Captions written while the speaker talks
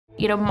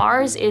You know,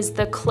 Mars is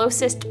the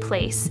closest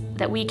place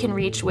that we can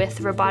reach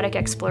with robotic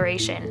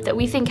exploration that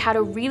we think had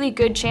a really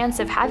good chance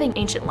of having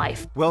ancient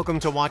life. Welcome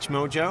to Watch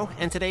Mojo,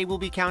 and today we'll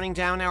be counting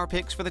down our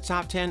picks for the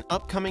top 10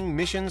 upcoming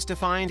missions to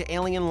find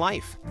alien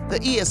life.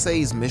 The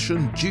ESA's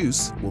mission,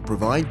 JUICE, will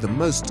provide the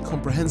most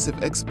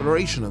comprehensive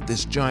exploration of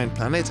this giant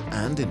planet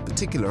and in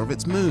particular of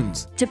its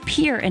moons. To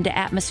peer into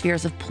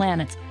atmospheres of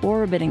planets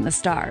orbiting the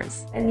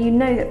stars. And you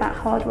know that that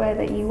hardware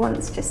that you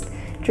once just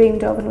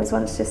dreamed of and was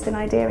once just an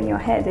idea in your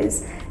head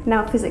is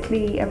now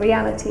physically a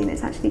reality, and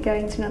it's actually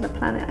going to another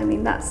planet. I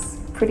mean, that's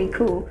pretty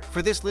cool.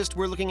 For this list,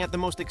 we're looking at the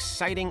most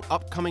exciting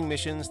upcoming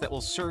missions that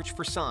will search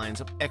for signs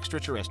of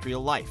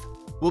extraterrestrial life.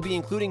 We'll be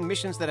including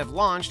missions that have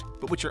launched,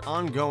 but which are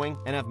ongoing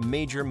and have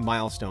major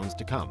milestones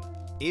to come.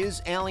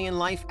 Is alien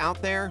life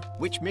out there?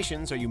 Which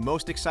missions are you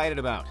most excited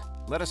about?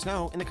 Let us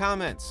know in the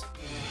comments.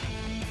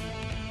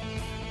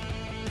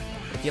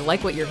 If you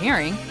like what you're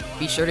hearing,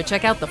 be sure to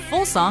check out the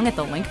full song at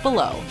the link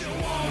below.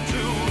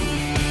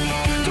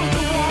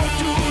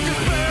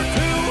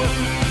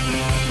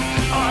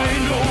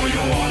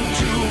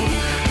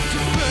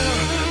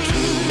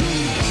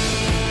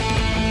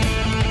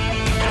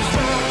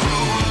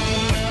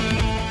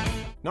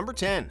 Number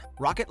 10,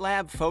 Rocket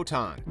Lab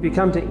Photon. If you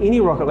come to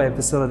any Rocket Lab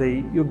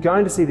facility, you're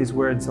going to see these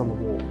words on the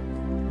wall.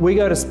 We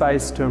go to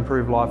space to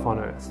improve life on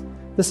Earth.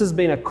 This has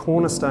been a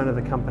cornerstone of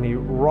the company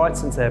right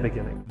since our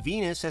beginning.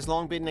 Venus has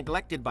long been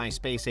neglected by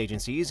space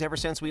agencies ever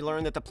since we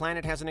learned that the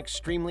planet has an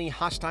extremely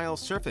hostile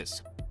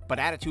surface. But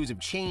attitudes have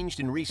changed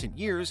in recent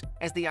years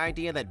as the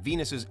idea that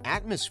Venus's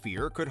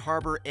atmosphere could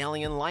harbor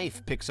alien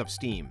life picks up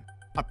steam.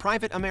 A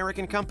private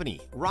American company,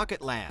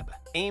 Rocket Lab,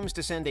 aims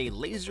to send a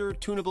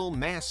laser-tunable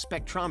mass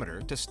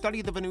spectrometer to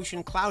study the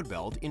Venusian cloud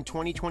belt in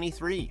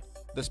 2023.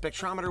 The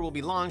spectrometer will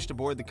be launched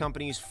aboard the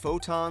company's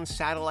Photon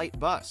satellite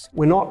bus.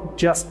 We're not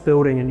just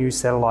building a new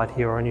satellite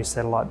here or a new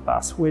satellite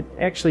bus. We're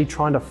actually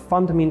trying to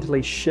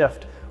fundamentally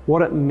shift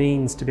what it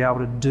means to be able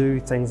to do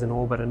things in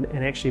orbit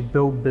and actually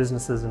build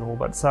businesses in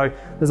orbit. So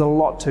there's a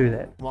lot to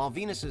that. While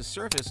Venus's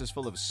surface is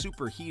full of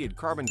superheated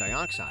carbon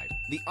dioxide,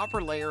 the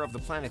upper layer of the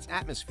planet's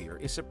atmosphere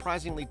is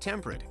surprisingly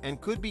temperate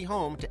and could be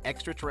home to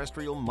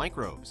extraterrestrial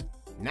microbes.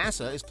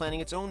 NASA is planning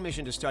its own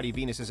mission to study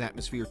Venus's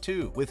atmosphere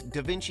too, with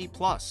Da Vinci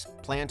Plus,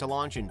 planned to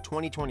launch in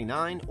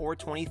 2029 or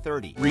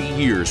 2030. 3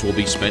 years will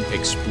be spent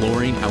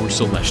exploring our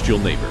celestial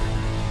neighbor.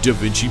 Da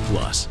Vinci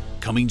Plus,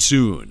 coming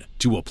soon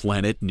to a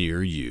planet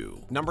near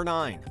you. Number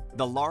 9,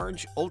 the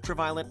Large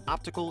Ultraviolet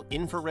Optical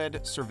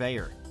Infrared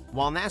Surveyor.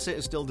 While NASA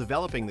is still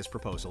developing this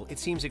proposal, it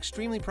seems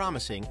extremely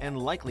promising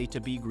and likely to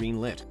be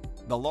greenlit.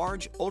 The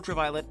Large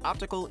Ultraviolet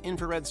Optical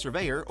Infrared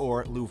Surveyor,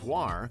 or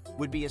LUVOIR,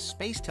 would be a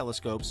space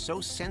telescope so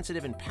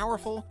sensitive and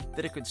powerful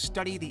that it could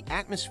study the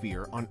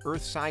atmosphere on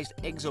Earth-sized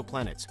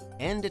exoplanets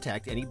and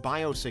detect any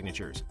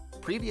biosignatures.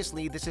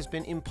 Previously, this has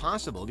been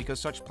impossible because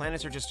such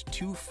planets are just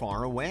too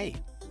far away.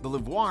 The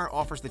LUVOIR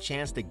offers the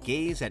chance to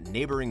gaze at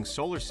neighboring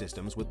solar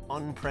systems with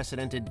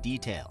unprecedented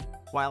detail.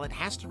 While it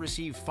has to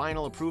receive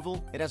final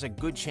approval, it has a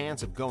good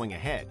chance of going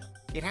ahead.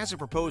 It has a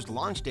proposed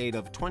launch date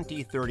of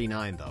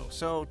 2039 though,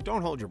 so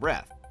don't hold your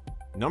breath.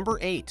 Number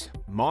 8,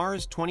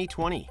 Mars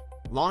 2020.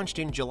 Launched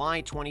in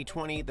July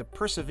 2020, the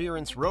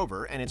Perseverance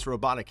rover and its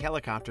robotic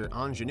helicopter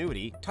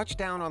Ingenuity touched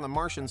down on the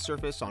Martian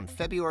surface on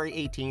February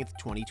 18,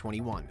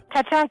 2021.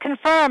 Touchdown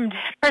confirmed.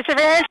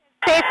 Perseverance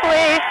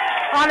safely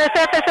on the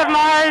surface of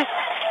Mars,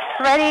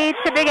 ready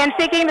to begin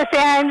seeking the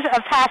signs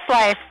of past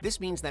life. This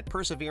means that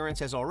Perseverance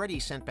has already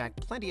sent back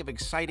plenty of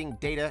exciting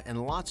data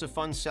and lots of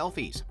fun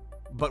selfies.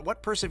 But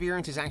what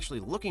Perseverance is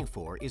actually looking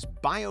for is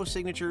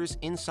biosignatures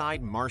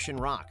inside Martian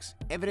rocks,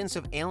 evidence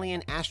of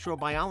alien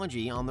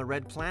astrobiology on the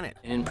red planet.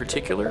 In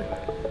particular,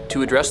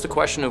 to address the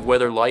question of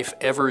whether life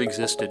ever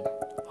existed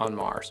on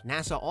Mars.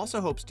 NASA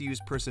also hopes to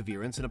use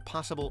Perseverance in a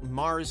possible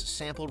Mars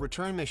sample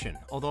return mission,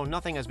 although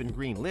nothing has been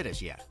greenlit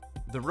as yet.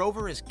 The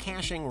rover is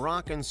caching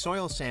rock and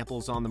soil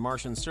samples on the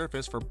Martian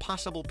surface for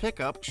possible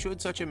pickup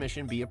should such a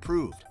mission be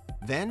approved.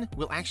 Then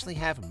we'll actually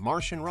have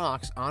Martian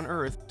rocks on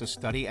Earth to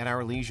study at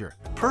our leisure.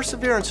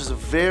 Perseverance is a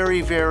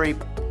very, very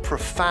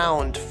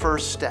profound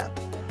first step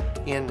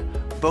in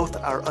both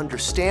our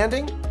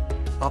understanding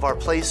of our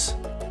place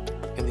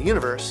in the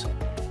universe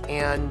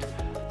and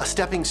a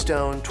stepping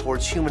stone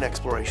towards human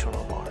exploration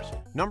on Mars.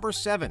 Number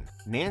 7,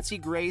 Nancy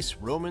Grace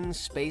Roman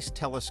Space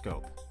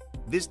Telescope.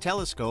 This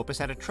telescope has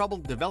had a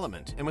troubled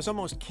development and was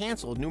almost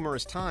canceled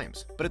numerous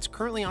times, but it's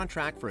currently on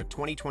track for a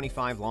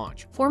 2025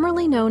 launch.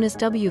 Formerly known as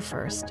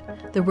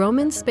WFIRST, the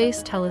Roman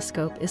Space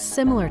Telescope is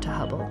similar to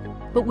Hubble,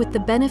 but with the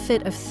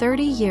benefit of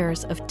 30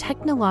 years of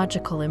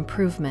technological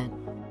improvement.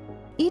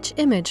 Each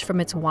image from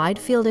its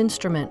wide-field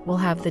instrument will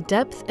have the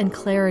depth and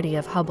clarity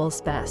of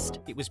Hubble's best.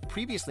 It was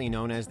previously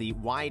known as the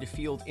Wide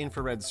Field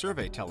Infrared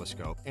Survey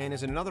Telescope and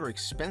is another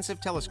expensive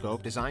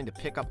telescope designed to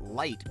pick up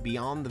light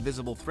beyond the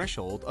visible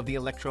threshold of the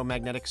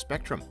electromagnetic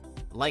spectrum.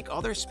 Like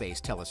other space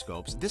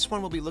telescopes, this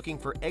one will be looking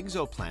for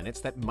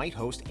exoplanets that might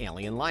host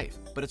alien life,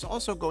 but it's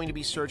also going to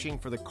be searching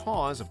for the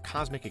cause of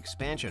cosmic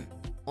expansion.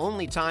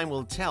 Only time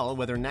will tell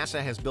whether NASA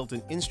has built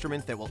an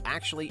instrument that will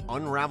actually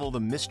unravel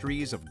the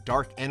mysteries of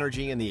dark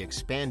energy and the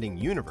expanding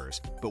universe,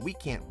 but we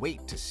can't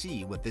wait to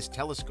see what this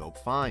telescope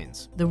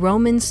finds. The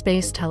Roman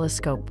Space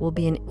Telescope will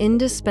be an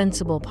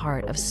indispensable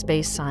part of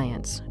space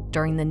science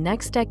during the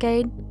next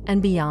decade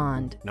and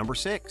beyond. Number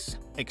 6,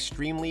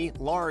 extremely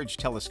large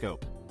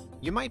telescope.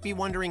 You might be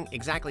wondering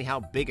exactly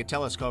how big a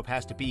telescope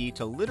has to be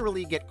to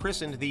literally get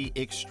christened the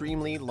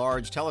extremely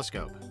large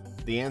telescope.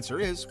 The answer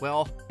is,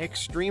 well,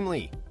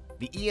 extremely.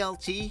 The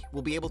ELT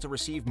will be able to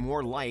receive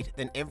more light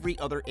than every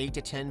other 8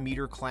 to 10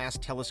 meter class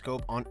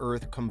telescope on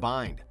Earth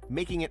combined,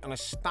 making it an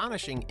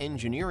astonishing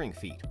engineering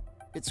feat.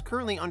 It's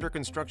currently under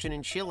construction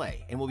in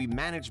Chile and will be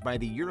managed by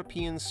the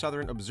European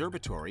Southern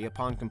Observatory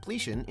upon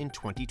completion in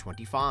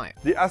 2025.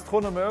 The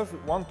astronomers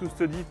want to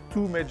study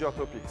two major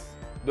topics.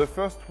 The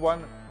first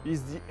one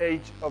is the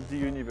age of the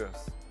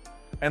universe,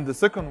 and the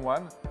second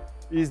one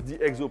is the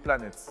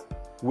exoplanets.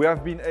 We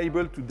have been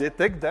able to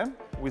detect them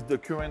with the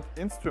current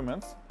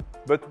instruments,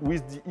 but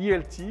with the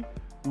ELT,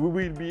 we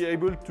will be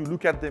able to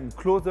look at them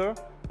closer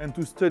and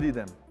to study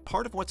them.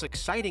 Part of what's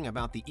exciting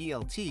about the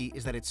ELT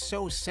is that it's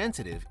so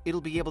sensitive,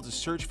 it'll be able to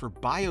search for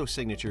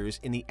biosignatures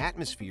in the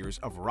atmospheres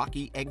of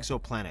rocky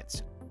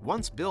exoplanets.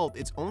 Once built,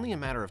 it's only a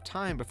matter of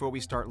time before we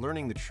start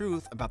learning the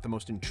truth about the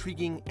most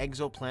intriguing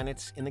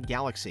exoplanets in the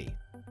galaxy.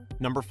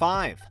 Number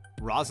 5,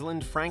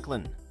 Rosalind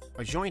Franklin.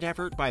 A joint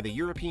effort by the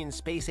European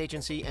Space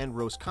Agency and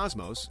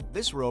Roscosmos,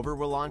 this rover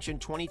will launch in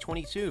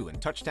 2022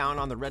 and touch down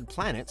on the Red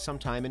Planet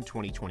sometime in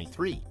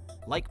 2023.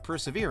 Like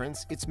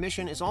Perseverance, its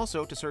mission is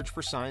also to search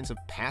for signs of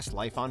past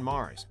life on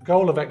Mars. The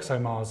goal of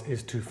ExoMars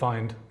is to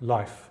find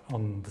life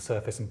on the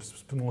surface, and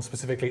more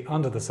specifically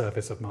under the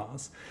surface of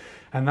Mars.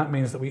 And that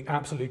means that we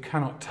absolutely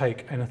cannot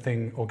take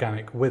anything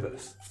organic with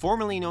us.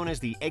 Formerly known as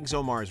the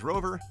ExoMars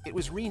rover, it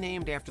was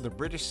renamed after the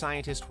British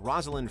scientist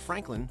Rosalind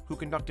Franklin, who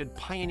conducted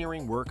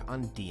pioneering work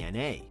on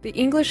DNA. The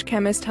English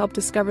chemist helped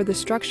discover the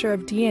structure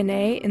of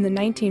DNA in the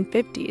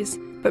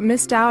 1950s, but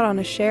missed out on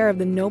a share of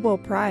the Nobel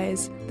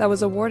Prize that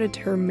was awarded to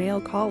her male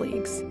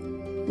colleagues.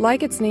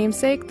 Like its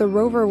namesake, the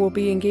rover will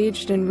be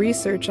engaged in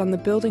research on the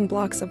building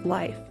blocks of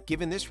life.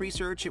 Given this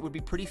research, it would be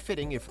pretty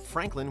fitting if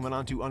Franklin went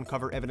on to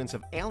uncover evidence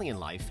of alien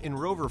life in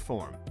rover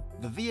form.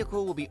 The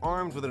vehicle will be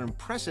armed with an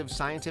impressive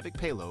scientific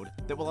payload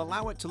that will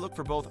allow it to look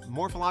for both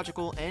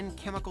morphological and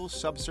chemical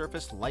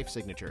subsurface life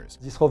signatures.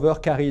 This rover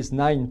carries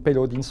 9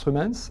 payload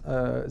instruments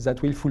that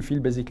will fulfill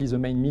basically the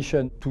main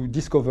mission to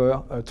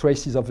discover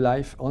traces of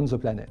life on the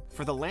planet.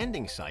 For the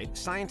landing site,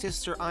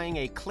 scientists are eyeing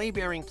a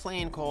clay-bearing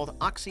plane called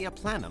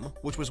Oxyaplanum,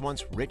 which was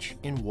once rich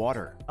in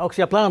water.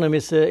 Oxyaplanum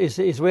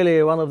is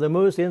really one of the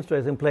most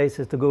interesting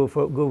places to go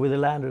with a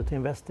lander to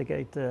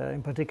investigate,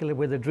 in particular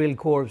with the drill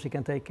core you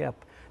can take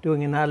up,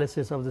 doing analysis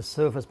of the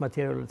surface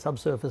material,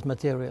 subsurface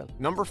material.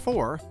 Number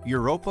 4,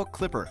 Europa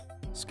Clipper.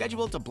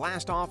 Scheduled to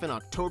blast off in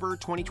October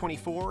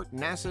 2024,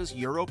 NASA's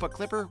Europa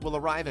Clipper will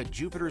arrive at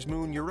Jupiter's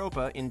moon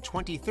Europa in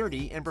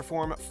 2030 and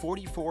perform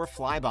 44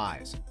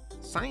 flybys.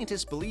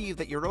 Scientists believe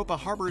that Europa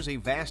harbors a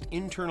vast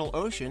internal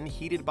ocean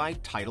heated by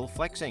tidal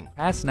flexing.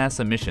 Past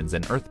NASA missions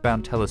and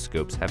Earthbound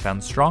telescopes have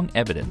found strong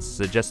evidence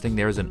suggesting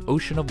there is an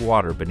ocean of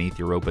water beneath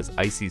Europa's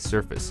icy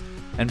surface,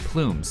 and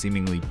plumes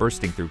seemingly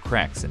bursting through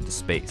cracks into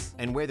space.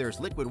 And where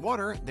there's liquid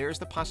water, there's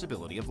the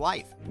possibility of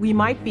life. We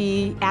might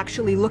be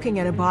actually looking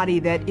at a body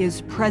that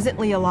is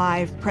presently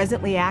alive,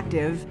 presently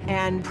active,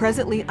 and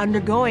presently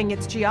undergoing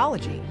its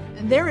geology.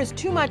 There is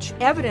too much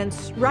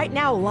evidence right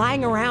now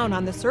lying around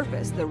on the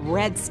surface, the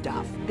red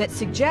stuff, that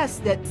suggests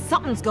that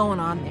something's going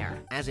on there.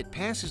 As it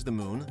passes the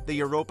moon, the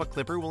Europa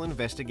Clipper will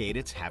investigate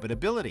its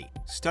habitability,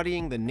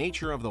 studying the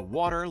nature of the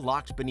water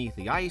locked beneath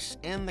the ice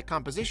and the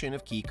composition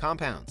of key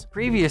compounds.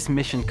 Previous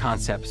mission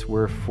concepts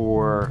were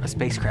for a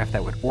spacecraft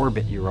that would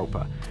orbit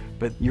Europa.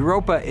 But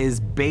Europa is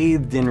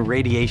bathed in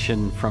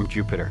radiation from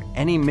Jupiter.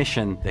 Any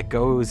mission that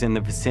goes in the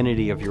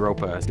vicinity of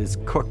Europa is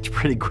cooked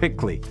pretty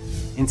quickly.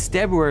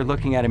 Instead, we're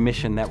looking at a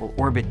mission that will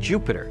orbit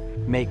Jupiter,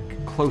 make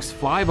close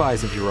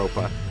flybys of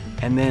Europa,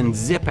 and then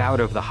zip out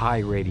of the high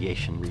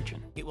radiation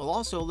region. It will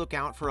also look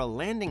out for a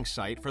landing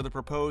site for the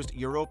proposed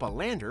Europa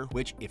lander,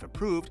 which, if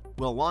approved,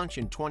 will launch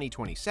in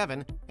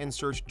 2027 and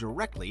search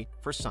directly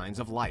for signs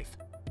of life.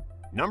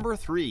 Number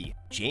 3,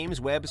 James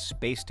Webb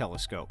Space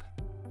Telescope.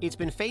 It's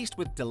been faced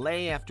with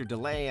delay after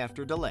delay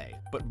after delay,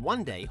 but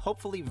one day,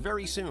 hopefully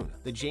very soon,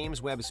 the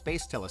James Webb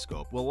Space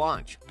Telescope will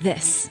launch.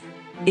 This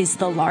is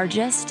the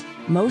largest,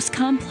 most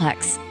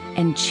complex,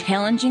 and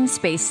challenging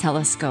space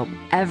telescope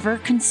ever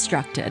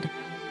constructed.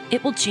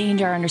 It will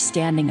change our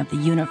understanding of the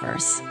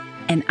universe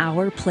and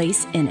our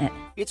place in it.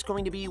 It's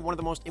going to be one of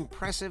the most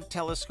impressive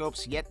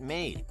telescopes yet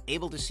made,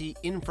 able to see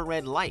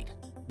infrared light.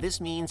 This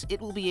means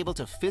it will be able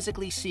to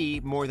physically see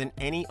more than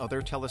any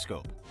other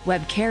telescope.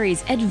 Webb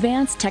carries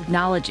advanced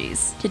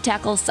technologies to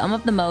tackle some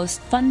of the most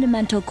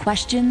fundamental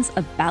questions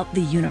about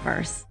the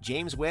universe.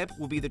 James Webb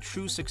will be the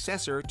true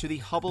successor to the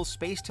Hubble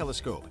Space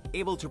Telescope,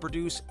 able to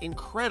produce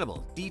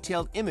incredible,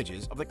 detailed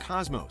images of the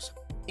cosmos.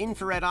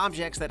 Infrared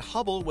objects that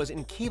Hubble was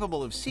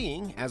incapable of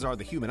seeing, as are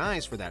the human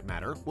eyes for that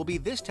matter, will be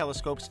this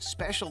telescope's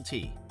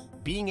specialty.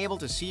 Being able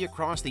to see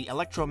across the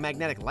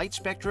electromagnetic light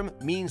spectrum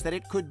means that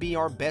it could be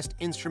our best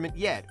instrument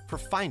yet for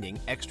finding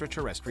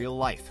extraterrestrial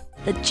life.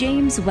 The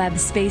James Webb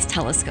Space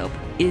Telescope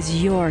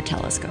is your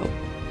telescope.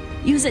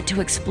 Use it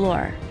to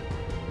explore,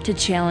 to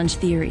challenge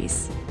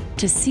theories,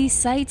 to see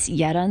sights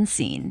yet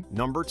unseen.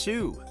 Number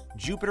 2.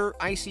 Jupiter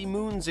Icy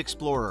Moons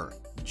Explorer,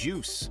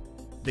 JUICE.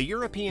 The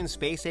European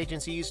Space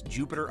Agency's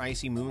Jupiter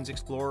Icy Moons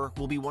Explorer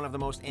will be one of the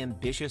most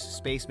ambitious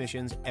space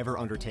missions ever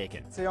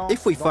undertaken.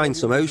 If we find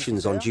some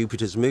oceans on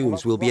Jupiter's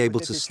moons, we'll be able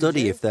to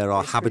study if there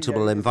are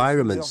habitable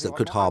environments that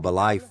could harbor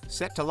life.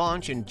 Set to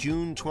launch in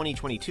June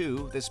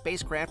 2022, the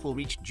spacecraft will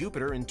reach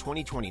Jupiter in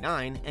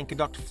 2029 and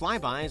conduct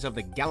flybys of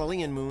the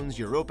Galilean moons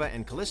Europa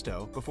and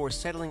Callisto before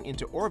settling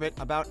into orbit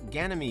about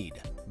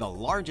Ganymede, the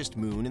largest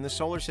moon in the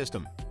solar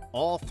system.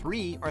 All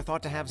 3 are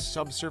thought to have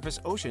subsurface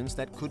oceans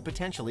that could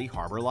potentially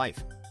harbor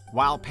life.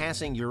 While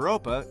passing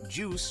Europa,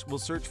 JUICE will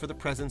search for the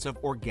presence of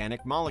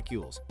organic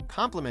molecules,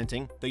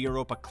 complementing the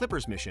Europa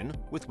Clipper's mission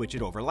with which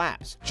it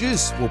overlaps.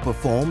 JUICE will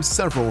perform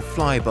several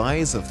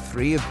flybys of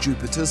 3 of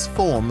Jupiter's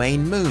 4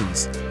 main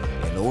moons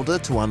in order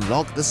to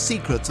unlock the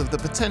secrets of the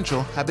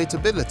potential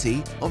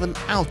habitability of an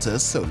outer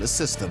solar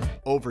system.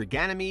 Over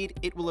Ganymede,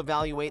 it will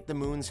evaluate the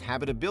moon's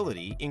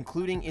habitability,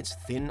 including its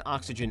thin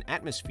oxygen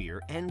atmosphere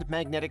and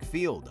magnetic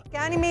field.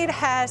 Ganymede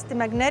has the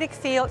magnetic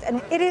field,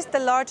 and it is the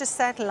largest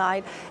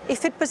satellite.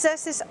 If it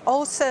possesses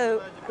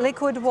also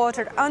liquid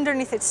water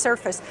underneath its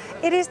surface,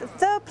 it is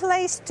the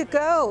place to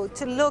go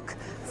to look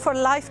for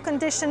life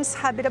conditions,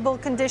 habitable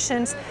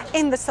conditions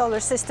in the solar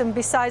system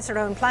besides our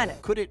own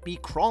planet. Could it be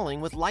crawling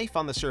with life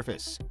on the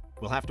surface?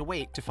 We'll have to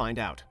wait to find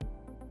out.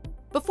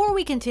 Before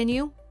we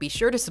continue, be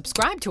sure to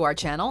subscribe to our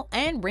channel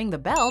and ring the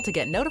bell to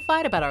get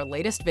notified about our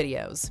latest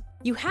videos.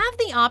 You have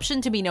the option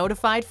to be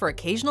notified for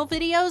occasional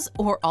videos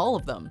or all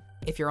of them.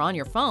 If you're on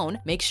your phone,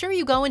 make sure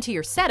you go into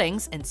your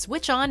settings and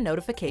switch on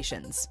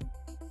notifications.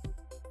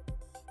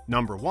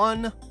 Number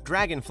 1.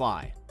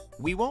 Dragonfly.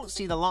 We won't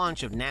see the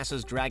launch of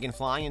NASA's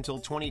Dragonfly until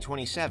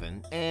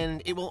 2027,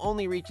 and it will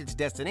only reach its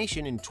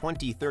destination in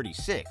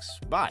 2036,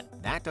 but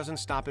that doesn't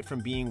stop it from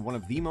being one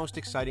of the most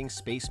exciting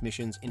space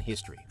missions in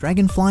history.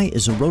 Dragonfly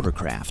is a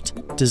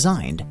rotorcraft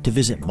designed to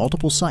visit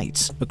multiple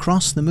sites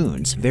across the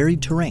moon's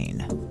varied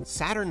terrain.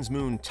 Saturn's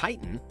moon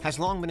Titan has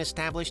long been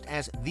established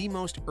as the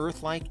most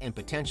Earth-like and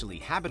potentially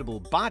habitable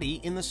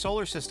body in the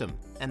solar system,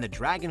 and the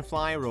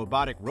Dragonfly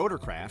robotic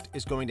rotorcraft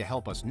is going to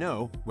help us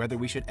know whether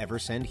we should ever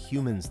send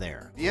humans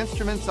there. The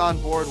instruments on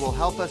board will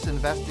help us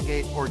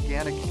investigate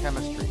organic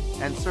chemistry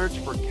and search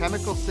for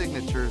chemical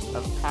signatures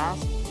of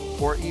past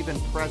or even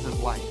present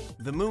life.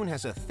 The moon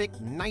has a thick,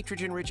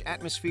 nitrogen-rich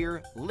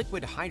atmosphere,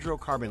 liquid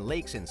hydrocarbon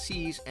lakes and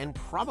seas, and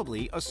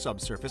probably a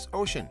subsurface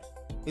ocean.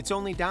 Its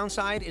only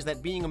downside is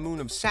that being a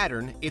moon of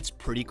Saturn, it's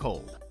pretty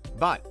cold.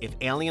 But if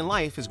alien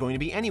life is going to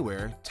be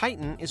anywhere,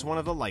 Titan is one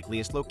of the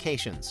likeliest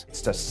locations.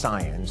 It's the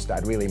science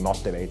that really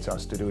motivates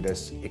us to do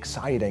this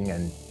exciting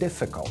and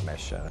difficult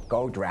mission.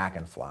 Go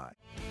Dragonfly.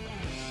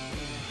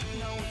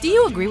 Do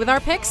you agree with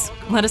our picks?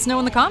 Let us know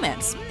in the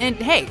comments. And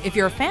hey, if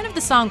you're a fan of the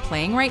song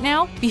playing right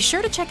now, be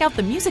sure to check out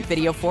the music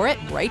video for it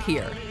right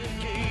here.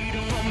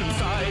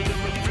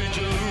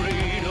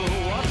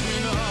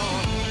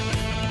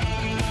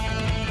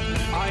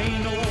 I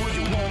know